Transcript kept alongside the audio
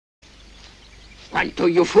Quanto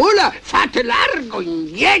io fola, fate largo,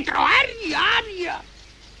 indietro, aria.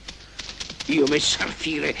 Io me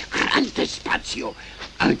servire grande spazio.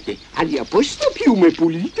 Agli a posto piume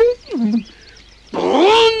pulite?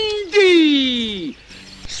 Bondi!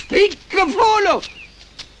 Spicca volo!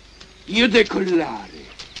 Io decollare.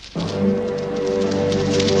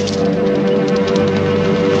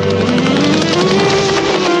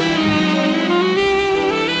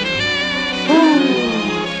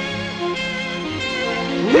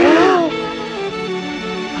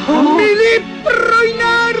 Mi libro in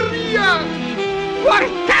aria!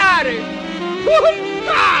 Guardare!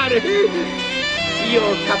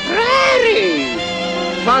 Io caprare!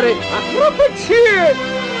 Fare acrobazie!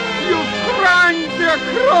 Io grande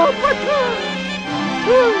acrobata!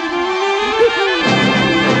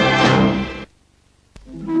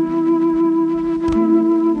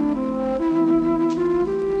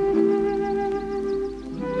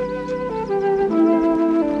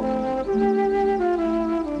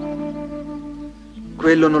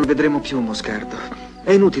 Quello non lo vedremo più, Moscardo.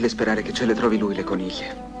 È inutile sperare che ce le trovi lui, le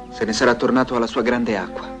coniglie. Se ne sarà tornato alla sua grande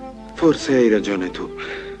acqua. Forse hai ragione tu.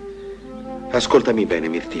 Ascoltami bene,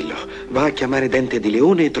 Mirtillo. Va a chiamare Dente di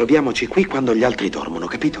Leone e troviamoci qui quando gli altri dormono,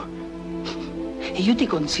 capito? E io ti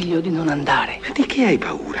consiglio di non andare. Ma di che hai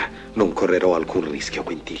paura? Non correrò alcun rischio,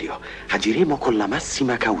 Quintilio. Agiremo con la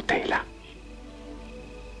massima cautela.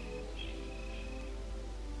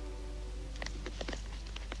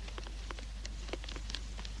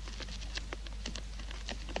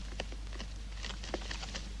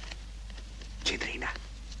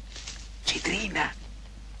 Cedrina!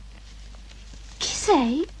 Chi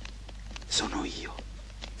sei? Sono io.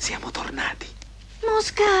 Siamo tornati.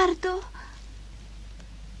 Moscardo!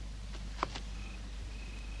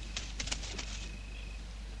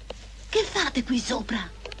 Che fate qui sopra?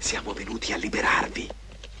 Siamo venuti a liberarvi.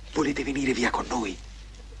 Volete venire via con noi?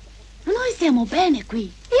 Noi stiamo bene qui.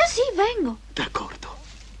 Io sì, vengo. D'accordo.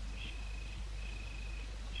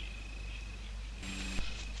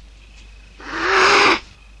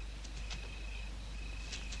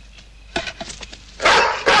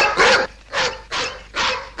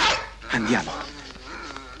 Andiamo.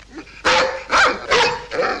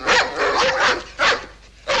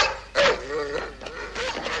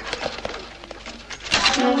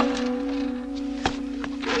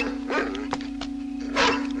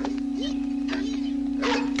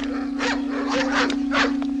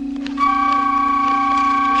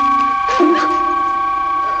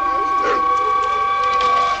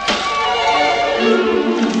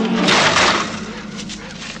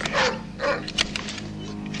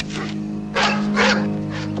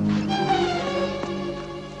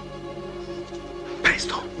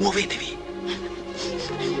 Muovetevi!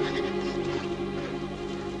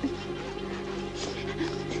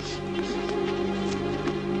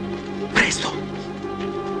 Presto!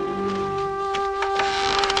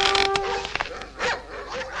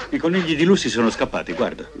 I conigli di Lucy sono scappati,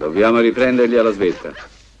 guarda. Dobbiamo riprenderli alla svelta.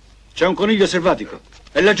 C'è un coniglio selvatico.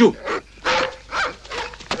 È laggiù.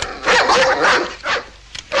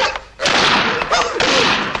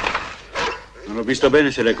 Non ho visto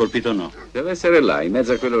bene se l'hai colpito o no. Deve essere là, in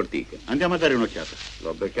mezzo a quell'ortica. Andiamo a dare un'occhiata.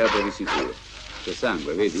 L'ho beccato di sicuro. C'è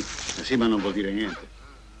sangue, vedi? Sì, ma non vuol dire niente.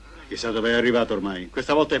 Chissà dove è arrivato ormai.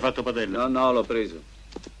 Questa volta hai fatto padella. No, l'ho preso.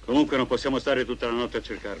 Comunque non possiamo stare tutta la notte a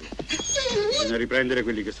cercarlo. Bisogna riprendere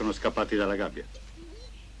quelli che sono scappati dalla gabbia.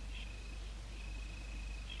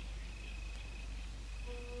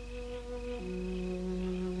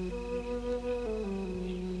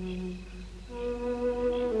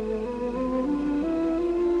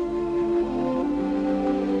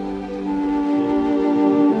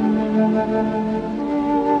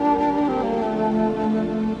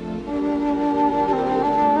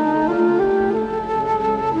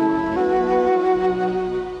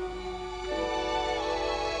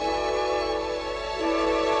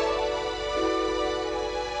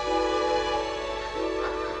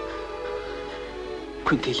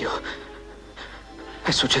 Quintiglio,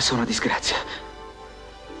 è successa una disgrazia.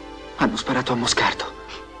 Hanno sparato a Moscardo.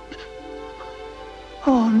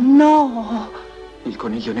 Oh no! Il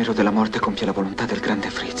coniglio nero della morte compie la volontà del grande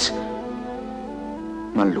Fritz.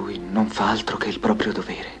 Ma lui non fa altro che il proprio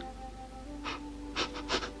dovere.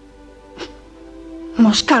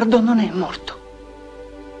 Moscardo non è morto.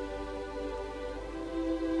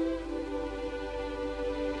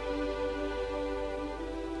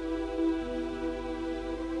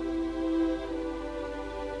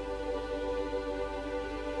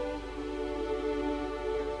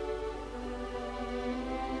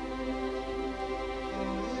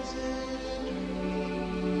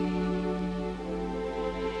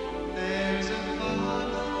 There's a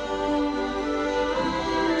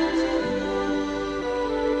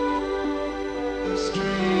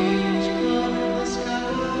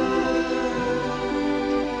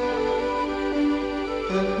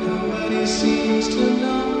he seems to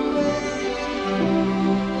know.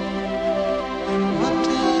 And what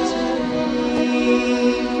does it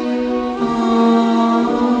mean?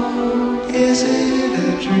 Oh, is it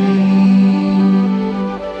a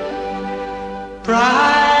dream?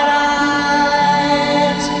 Bright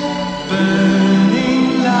eyes burning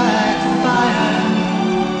like fire.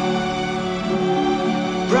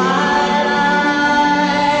 Bright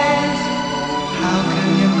eyes, how can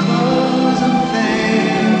you close and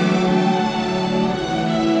fade?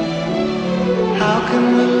 How can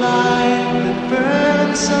the light that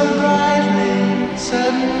burns so brightly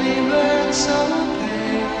suddenly burn so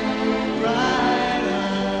pale? Bright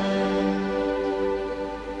eyes.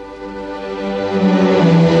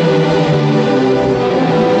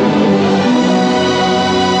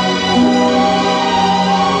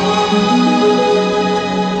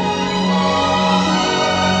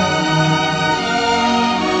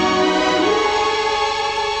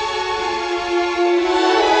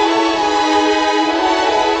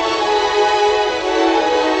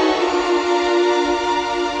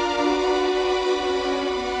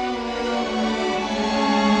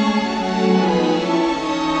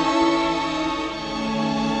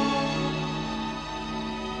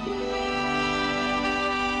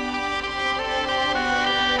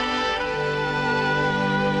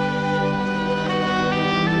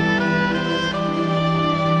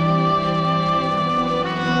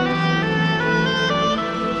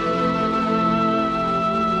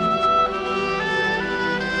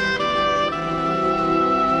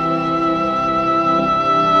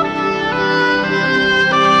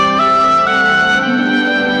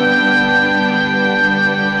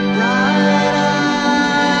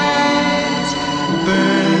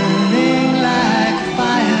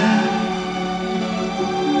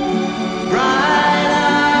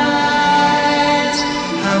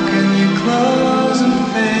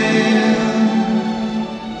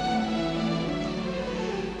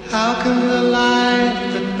 How can the light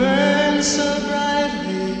that burns so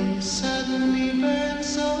brightly suddenly burn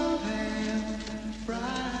so pale? Bright.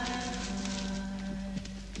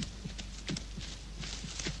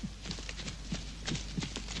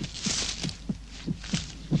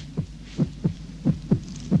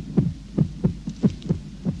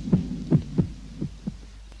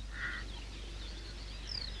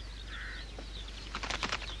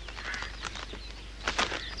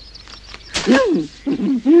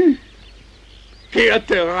 Che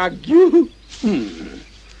atterraggio!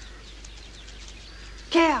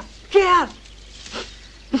 Che ha?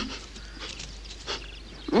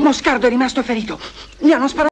 Moscardo è rimasto ferito. Gli hanno sparato.